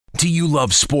Do you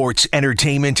love sports,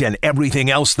 entertainment, and everything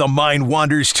else the mind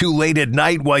wanders to late at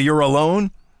night while you're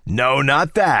alone? No,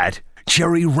 not that.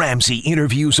 Jerry Ramsey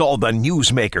interviews all the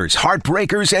newsmakers,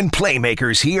 heartbreakers, and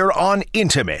playmakers here on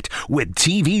Intimate with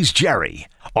TV's Jerry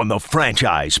on the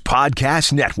Franchise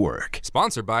Podcast Network.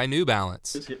 Sponsored by New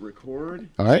Balance. Just hit record.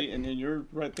 All right. And then you're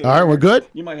right there. All right, we're good?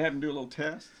 You might have him do a little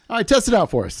test. All right, test it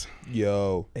out for us.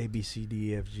 Yo. A, B, C,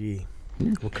 D, E, F, G.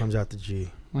 What comes out the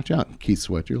G? Watch out, Keith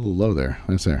Sweat. You're a little low there.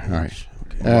 That's there. All right.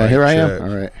 Okay. Here I check. am.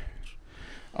 All right.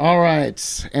 All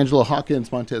right. Angelo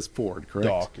Hawkins, Montez Ford, correct?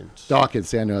 Dawkins.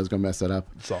 See, I knew I was going to mess that up.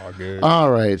 It's all good.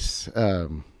 All right.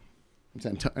 And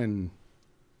I'm going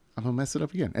to mess it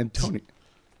up again.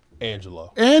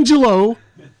 Angelo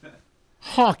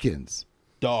Hawkins.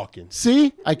 Dawkins.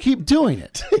 See? I keep doing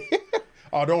it.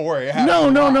 Oh, don't worry. No.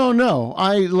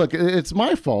 Look, it's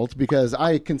my fault because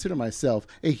I consider myself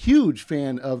a huge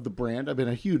fan of the brand. I've been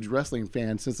a huge wrestling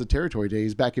fan since the Territory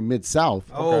days back in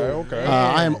Mid-South. Okay.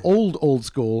 I am old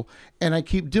school, and I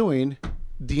keep doing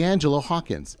D'Angelo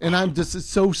Hawkins. And I'm just it's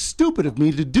so stupid of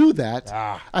me to do that.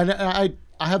 And I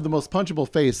have the most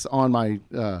punchable face on my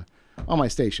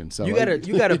station. So You got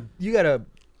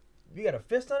a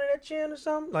fist under that chin or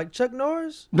something? Like Chuck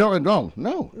Norris? No. Right?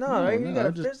 You got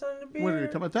a just- fist under the beard? What did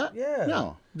it come at that? Yeah.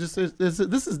 No, just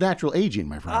this is natural aging,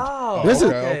 my friend. Oh, This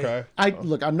is- Okay.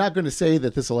 Look, I'm not going to say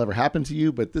that this will ever happen to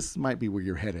you, but this might be where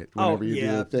you're headed whenever you do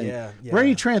yeah, the thing. yeah.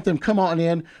 Brady Trantham, come on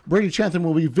in. Brady Trantham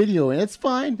will be videoing. It's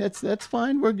fine. That's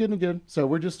fine. We're good. So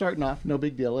we're just starting off. No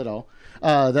big deal at all.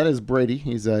 That is Brady.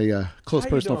 He's a close How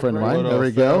you personal doing, friend of Brady? mine. There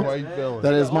we go. How you feeling?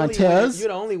 That is Montez. You're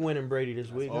the only winning Brady this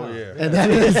week. Oh, huh? yeah. And that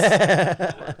is,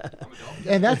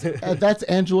 and that's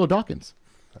Angelo Dawkins.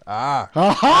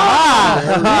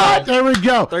 Aha! There we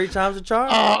go. 30 times the charge?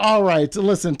 All right,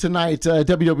 listen, tonight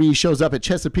WWE shows up at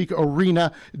Chesapeake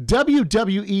Arena,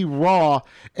 WWE Raw,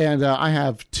 and I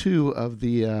have two of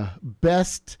the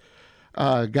best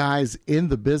guys in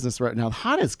the business right now, the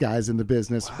hottest guys in the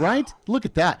business, right? Look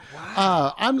at that.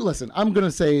 I'm going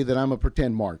to say that I'm a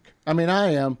pretend Mark. I mean,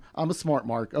 I'm a smart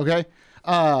Mark, okay?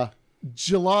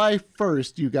 July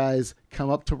 1st, you guys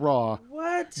come up to Raw.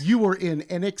 What? You were in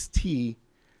NXT,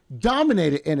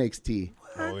 dominated NXT.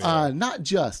 Not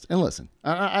just, and listen,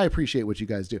 I appreciate what you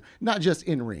guys do. Not just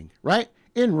in ring, right?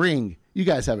 In ring, you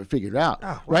guys have it figured out,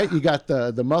 right? You got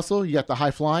the muscle, you got the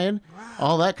high flying,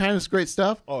 all that kind of great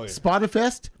stuff. Oh, yeah.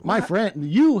 Spotafest, my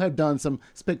friend, you have done some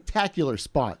spectacular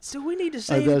spots. Do we need to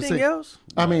say gotta anything say- else?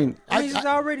 I mean, Jerry's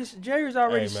already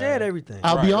Hey, man. said everything.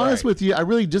 I'll be honest right. with you. I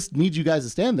really just need you guys to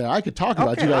stand there. I could talk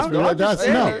about Okay, you guys, I'll but just that's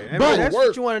stand no. here. I mean, But that's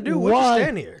what you want to do. We'll just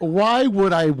stand here. Why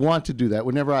would I want to do that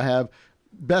whenever I have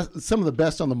some of the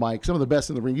best on the mic, some of the best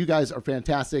in the ring? You guys are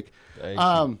fantastic. Thank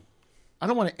you. I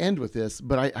don't want to end with this,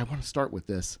 but I want to start with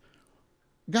this.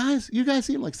 Guys, you guys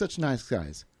seem like such nice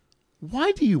guys.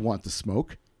 Why do you want the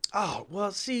smoke? Oh,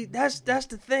 well, see, that's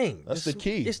the thing. That's the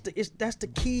key. That's the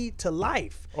key to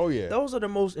life. Oh, yeah. Those are the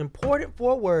most important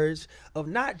 4 words of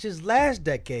not just last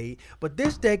decade, but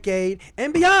this decade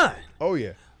and beyond. Oh,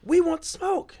 yeah. We want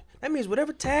smoke. That means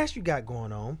whatever task you got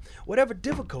going on, whatever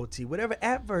difficulty, whatever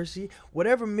adversity,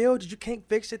 whatever meal that you can't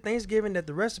fix at Thanksgiving that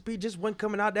the recipe just wasn't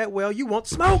coming out that well, you want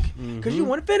smoke because you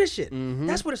want to finish it.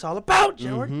 That's what it's all about,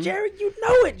 Jerry. Jerry, you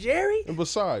know it, Jerry. And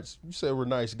besides, you said we're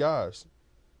nice guys.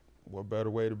 What better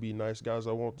way to be nice guys?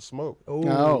 I want to smoke.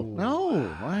 No.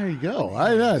 There you go.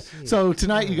 I know. So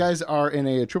tonight you guys are in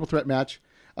a triple threat match.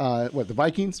 The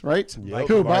Vikings, right? Yep.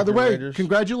 Who, by the Viking way, Raiders.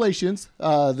 congratulations.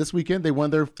 This weekend they won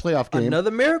their playoff game.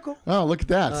 Another miracle. Oh, look at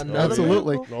that! Another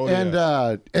Absolutely. miracle.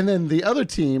 Oh, And then the other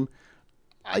team,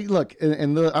 I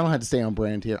don't have to stay on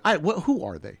brand here. Who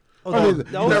are they? Are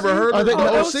they- Never heard Are of they-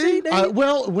 the no, OC?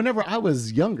 well, whenever I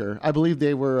was younger, I believe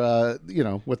they were,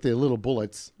 with the little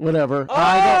bullets, whatever. Oh,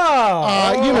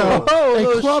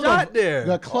 a club shot of there.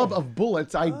 the club of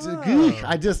bullets. I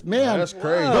just man, That's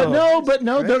crazy. But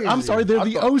no, I'm sorry, they're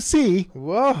the OC.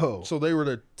 Whoa. So they were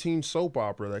the teen soap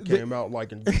opera that came out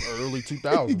like in early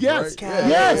 2000s, Yes, right?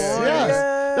 yes.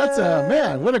 That's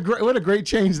man. What a great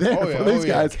change there Oh, yeah, for these oh,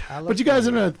 yeah. guys. But you guys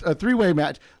are in a 3-way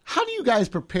match. How do you guys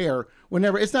prepare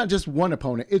whenever it's not just one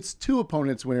opponent? It's 2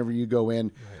 opponents whenever you go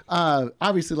in.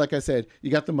 Obviously, like I said, you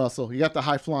got the muscle, you got the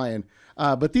high flying.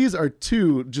 But these are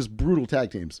 2 just brutal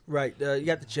tag teams. Right. You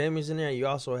got the champions in there. And you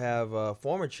also have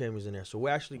former champions in there. So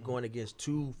we're actually going against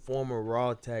 2 former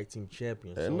Raw Tag Team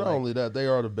champions. And so not only that, they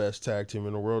are the best tag team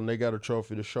in the world, and they got a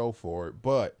trophy to show for it.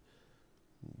 But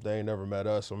they ain't never met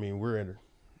us. I mean, we're in it.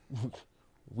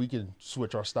 We can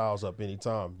switch our styles up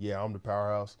anytime. Yeah, I'm the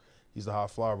powerhouse. he's the high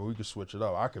flyer, but we could switch it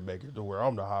up. I could make it to where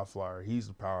I'm the high flyer. He's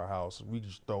the powerhouse. We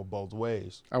just throw both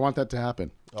ways. I want that to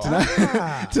happen.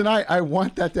 Tonight, I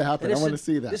want that to happen. I want to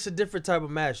see that. This is a different type of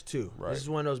match too. Right. This is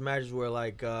one of those matches where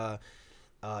like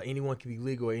anyone can be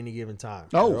legal at any given time.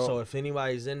 Oh. So if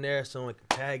anybody's in there, someone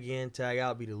can tag in, tag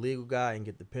out, be the legal guy, and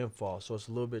get the pinfall. So it's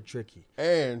a little bit tricky.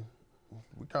 And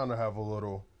we kind of have a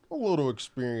little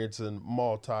experience in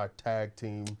multi-tag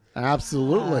team.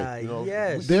 Absolutely. Ah, You know,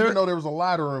 yes. Even though there was a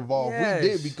ladder involved, we did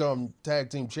Yes. become tag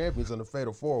team champions in the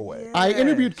Fatal 4-Way. Yeah. I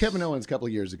interviewed Yes. Kevin Owens a couple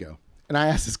of years ago, and I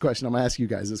asked this question. I'm going to ask you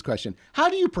guys this question. How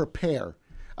do you prepare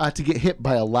to get hit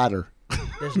by a ladder?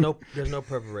 There's no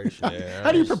preparation.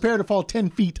 How do you prepare to fall 10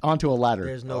 feet onto a ladder?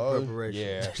 There's no preparation.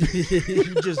 yeah.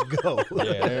 You just go.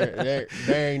 Yeah,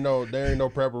 there ain't no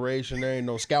preparation. There ain't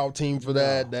no scout team for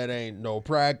that. That ain't no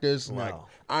practice. Like No.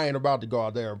 I ain't about to go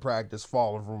out there and practice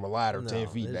falling from a ladder 10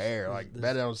 feet in the it's- air. Like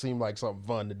that don't seem like something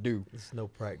fun to do. It's no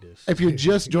practice. If you're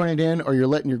just joining in or you're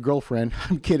letting your girlfriend,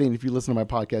 I'm kidding. If you listen to my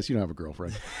podcast, you don't have a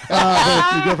girlfriend. But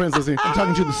if your girlfriend's listening, I'm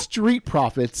talking to the Street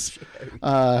Profits.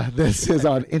 This is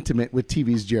on Intimate with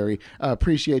TV's Jerry.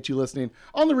 Appreciate you listening.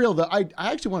 On the real, though, I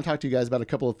actually want to talk to you guys about a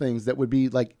couple of things that would be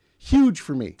like huge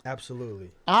for me.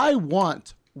 Absolutely. I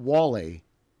want Wale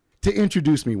to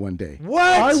introduce me one day. What?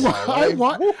 I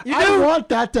want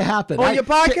that to happen. On your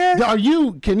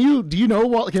podcast? Do you know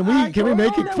Wale? Can we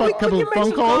make a couple of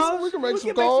phone calls? We can make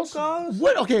some calls.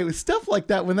 What? Okay, with stuff like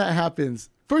that, when that happens,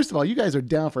 first of all, you guys are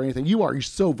down for anything. You're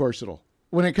so versatile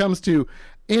when it comes to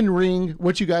in ring,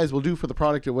 what you guys will do for the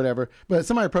product or whatever. But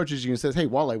somebody approaches you and says, "Hey,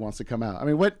 Wale wants to come out." I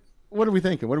mean, what are we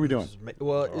thinking? What are we doing?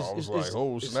 Well, I was like,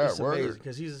 oh, snap, word.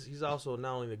 because he's also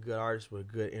not only a good artist but a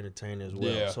good entertainer as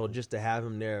well. Yeah. So just to have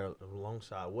him there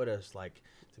alongside with us, like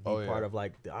to be part of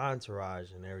like the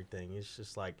entourage and everything, it's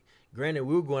just like. Granted,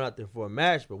 we were going out there for a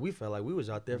match, but we felt like we was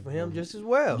out there for him just as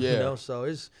well. Yeah. You know, so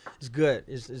it's good.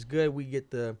 It's good we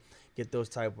get those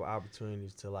type of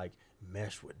opportunities to like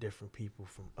mesh with different people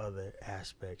from other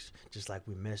aspects, just like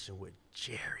we meshing with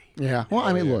Jerry. Yeah. Well,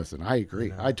 I mean, listen, I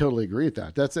agree. I totally agree with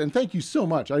that. And thank you so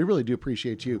much. I really do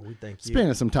appreciate you We thank you.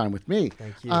 spending some time with me.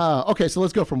 Thank you. Okay, so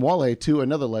let's go from Wale to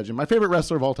another legend. My favorite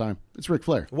wrestler of all time. It's Ric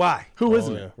Flair. Why? Who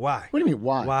isn't yeah. it? Why? What do you mean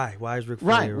why? Why? Why is Ric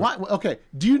Right. Flair? Why? Okay.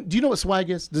 Do you know what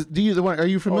swag is? Are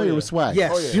you familiar yeah. with swag?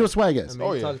 Yes. Oh, Do you know what swag is? I mean, Oh,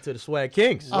 you're yeah. talking to the Swag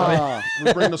Kings.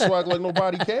 We bring the swag like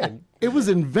nobody can. It was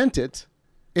invented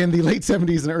in the late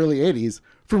 70s and early 80s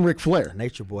from Ric Flair.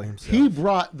 Nature Boy himself. He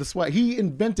brought the swag. He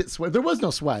invented swag. There was no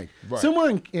swag. Right.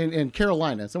 Somewhere in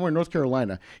Carolina, somewhere in North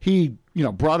Carolina, he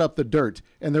brought up the dirt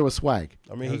and there was swag.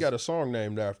 I mean, he got a song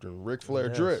named after him, Ric Flair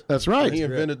Drip. That's right. He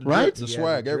invented the Right? drip, the Yeah,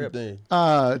 swag, the drip. everything.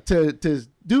 To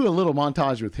do a little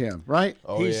montage with him, right?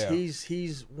 Oh, yeah.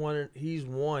 He's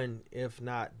one, if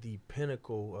not the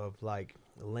pinnacle of like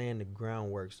laying the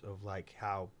groundworks of like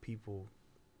how people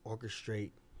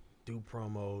orchestrate, do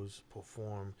promos,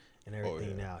 perform, and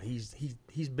everything. yeah. Now he's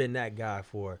been that guy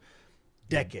for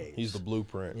decades. He's the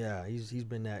blueprint. Yeah, he's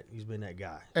been that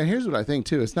guy. And here's what I think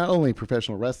too: it's not only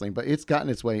professional wrestling, but it's gotten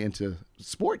its way into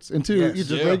sports, into Yes.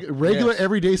 just Yeah. regular Yes.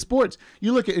 everyday sports.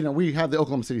 You look at, we have the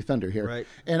Oklahoma City Thunder here, Right.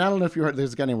 and I don't know if you heard.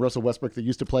 There's a guy named Russell Westbrook that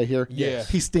used to play here. Yes.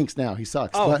 he stinks now. He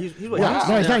sucks. Oh, But- he's yeah, what, no,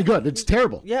 Houston he's now? not good. It's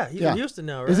terrible. Yeah, he's in Houston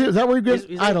now, right? Is that where you're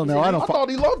good? Is I don't know. I don't. I thought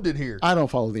he loved it here. I don't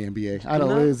follow the NBA. I don't.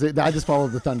 know? I just follow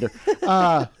the Thunder.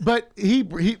 But he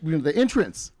the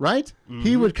entrance, right? Mm-hmm.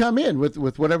 He would come in with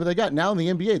whatever they got. Now in the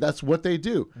NBA, that's what they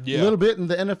do. Yeah. A little bit in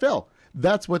the NFL,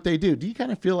 that's what they do. Do you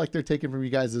kind of feel like they're taking from you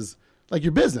guys' like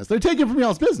your business? They're taking from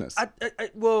y'all's business.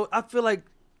 Well, I feel like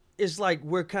it's like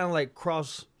we're kind of like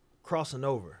crossing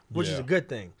over, which is Yeah. a good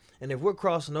thing. And if we're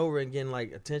crossing over and getting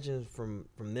like attention from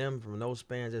those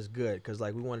fans, that's good because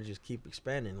like we want to just keep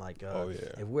expanding. Like,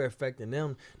 if we're affecting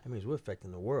them, that means we're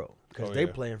affecting the world because they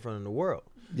play in front of the world.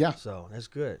 Yeah. So that's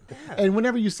good. Yeah. And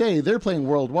whenever you say they're playing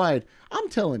worldwide, I'm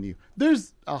telling you,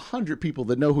 there's 100 people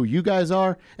that know who you guys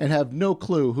are and have no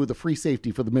clue who the free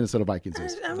safety for the Minnesota Vikings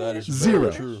is. I mean, That is it's Zero.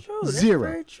 very true. true. That's Zero.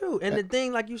 very true. And the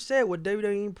thing, like you said, with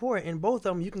WWE Import, in both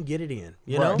of them, you can get it in.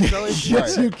 You Right. know, so it's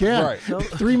Yes, you can. Right.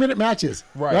 3-minute matches.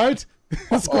 Right.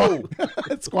 Squash,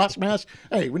 squash match.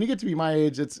 Hey, when you get to be my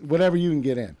age, it's whatever you can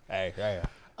get in. Hey.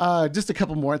 Just a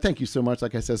couple more. Thank you so much.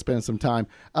 Like I said, spending some time.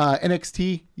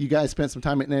 NXT, you guys spent some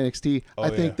time at NXT. I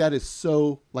think that is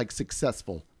so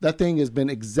successful. That thing has been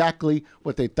exactly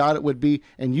what they thought it would be,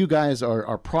 and you guys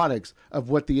are products of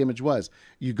what the image was.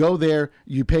 You go there,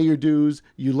 you pay your dues,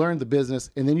 you learn the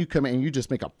business, and then you come in and you just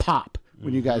make a pop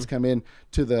when you guys come in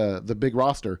to the big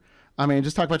roster. I mean,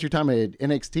 just talk about your time at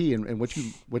NXT and what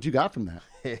you got from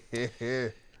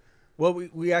that. Well,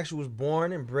 we actually was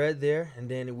born and bred there, and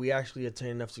then we actually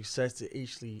attained enough success to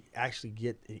actually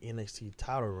get the NXT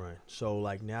title run. So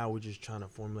like now we're just trying to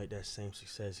formulate that same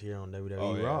success here on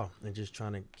WWE Raw, and just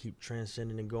trying to keep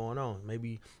transcending and going on.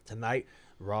 Maybe tonight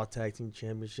Raw Tag Team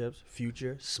Championships,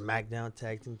 future SmackDown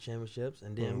Tag Team Championships,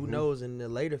 and then who knows in the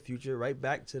later future, right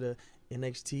back to the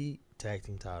NXT Tag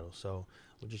Team titles. So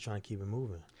we're just trying to keep it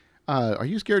moving. Are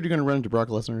you scared you're going to run into Brock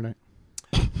Lesnar tonight?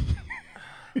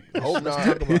 Hope Let's not.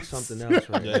 talk about something else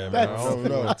right Yeah, man, I don't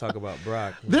know. Want to talk about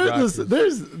Brock. There's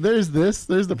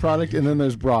the product, and then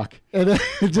there's Brock. And it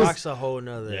just Brock's a whole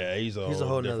nother. Yeah, he's a whole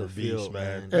whole nother different beast, field,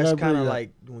 man. man. That's kind Every- of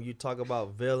like when you talk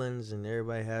about villains, and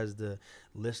everybody has the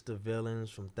list of villains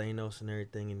from Thanos and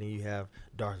everything, and then you have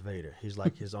Darth Vader. He's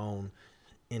like his own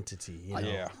entity. You know?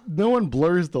 Yeah. no one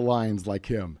blurs the lines like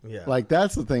him. Yeah. Like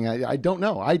that's the thing. I don't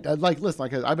know. I like listen.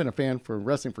 Like I've been a fan for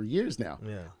wrestling for years now.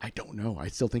 Yeah. I don't know. I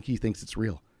still think he thinks it's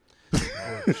real.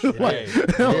 Hey,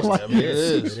 Like- it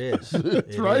is. It is.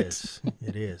 It right. is.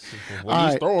 It is. When All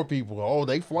he's right. throwing people,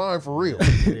 they flying for real.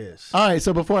 It is. All right.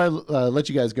 So before I let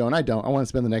you guys go, and I want to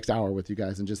spend the next hour with you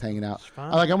guys and just hanging out.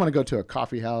 fine. I want to go to a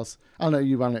coffee house. I don't know.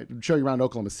 You want to show you around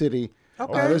Oklahoma City.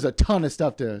 Okay. There's a ton of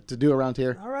stuff to do around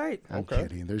here. All right. I'm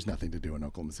kidding. There's nothing to do in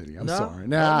Oklahoma City. I'm No? sorry.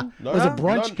 Nah. No, Was it no,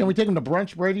 brunch? no. Can we take him to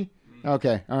brunch, Brady?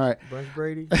 Okay. All right. Brunch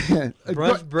Brady. Go-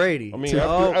 Brunch Brady. I mean,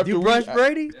 oh, after you we- brunch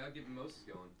Brady? Yeah, I'll get mimosas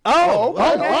going. Oh,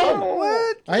 Oh, okay. oh.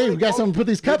 What? Hey, we got something to put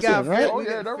these cups got in, right? Oh,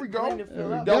 yeah, there we go. Clean to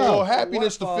fill up. Got a go. little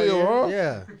happiness to feel, huh?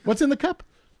 Yeah. What's in the cup?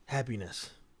 Happiness.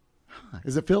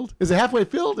 Is it filled? Is it halfway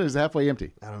filled or is it halfway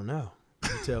empty? I don't know.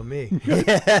 You tell me.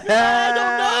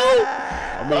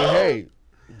 I mean, hey,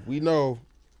 we know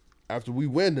after we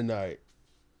win tonight,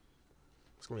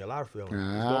 It's gonna be a lot of feeling. there's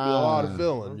gonna be a lot of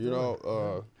feeling. You know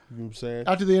what I'm saying?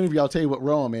 After the interview, I'll tell you what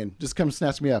row I'm in. Just come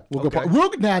snatch me up. We'll Okay. go.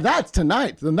 Now that's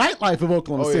tonight. The nightlife of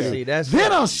Oklahoma Oh, yeah. City. See, that's-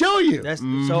 then I'll show you. That's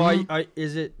so.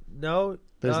 Is it no?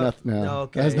 There's nothing. No,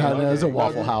 Okay. that's not. There's a Okay.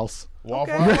 Waffle House.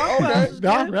 Waffle Okay. House. Waffle Okay. House is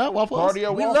No, good. yeah, Waffle House. Party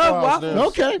at We Waffle love House waffles. then.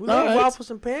 Okay. We all love right.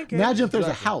 waffles and pancakes. Imagine if there's a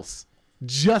Exactly. house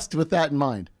just with that in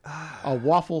mind. A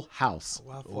Waffle House.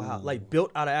 Waffle House, like built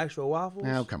out of actual waffles.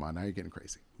 Oh, come on. Now you're getting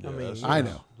crazy. Yeah, mean, that's- I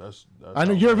know. That's I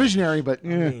know you're a visionary, but I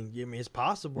mean, it's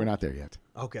possible. we're not there yet.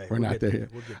 Okay, We're we'll not get there yet.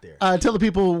 We'll get there. Tell the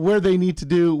people where they need to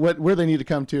do where they need to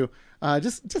come to.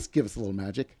 Just give us a little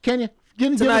magic, can you?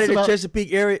 Give Tonight us in the about-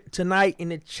 Chesapeake area. Tonight in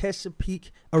the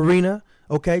Chesapeake Arena.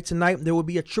 Okay, tonight there will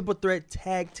be a triple threat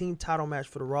tag team title match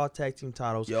for the Raw tag team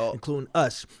titles, Yup. including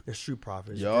us, the Street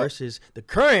Profits, Yup. versus the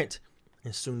current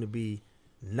and soon to be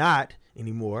not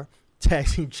anymore tag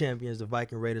team champions, the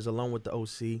Viking Raiders, along with the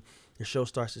OC. The show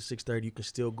starts at 6:30. You can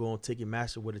still go on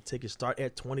Ticketmaster where the tickets start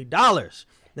at $20.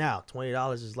 Now,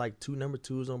 $20 is like 2 number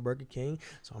 2s on Burger King,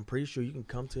 so I'm pretty sure you can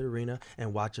come to the arena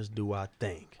and watch us do our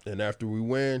thing. And after we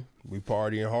win, we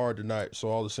partying hard tonight. So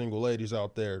all the single ladies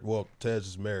out there, well, Tez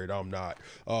is married, I'm not.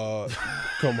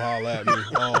 Come holla at me.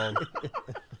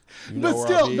 You know But where I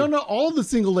still, be. no. All the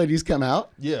single ladies come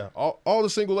out. Yeah, all the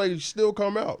single ladies still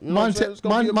come out. You know what I'm saying? It's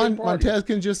gonna be a big party. Montez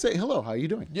can just say hello. How you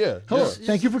doing? Yeah, Hello. yeah.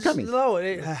 Thank you for coming. Hello,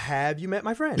 have you met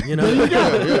my friend? You know,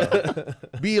 Yeah.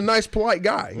 Be a nice, polite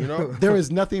guy, you know? There is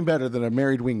nothing better than a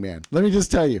married wingman. Let me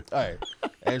just tell you, Hey,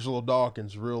 Angela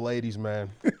Dawkins, real ladies, man.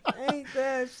 ain't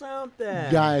that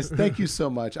something? guys. Thank you so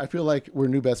much. I feel like we're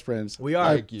new best friends. We are.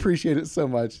 I Thank you. appreciate it so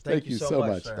much. Thank Thank you you so so much,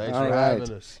 much. sir. Thanks All for right.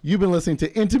 having us. You've been listening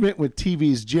to Intimate with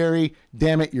TV's Jerry.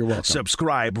 Damn it, you're welcome.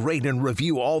 Subscribe, rate, and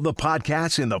review all the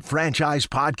podcasts in the Franchise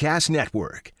Podcast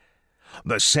Network.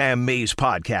 The Sam Mays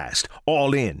Podcast,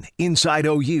 All In, Inside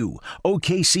OU,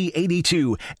 OKC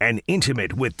 82, and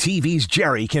Intimate with TV's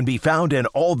Jerry can be found in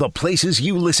all the places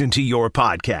you listen to your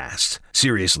podcasts.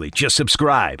 Seriously, just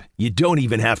subscribe. You don't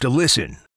even have to listen.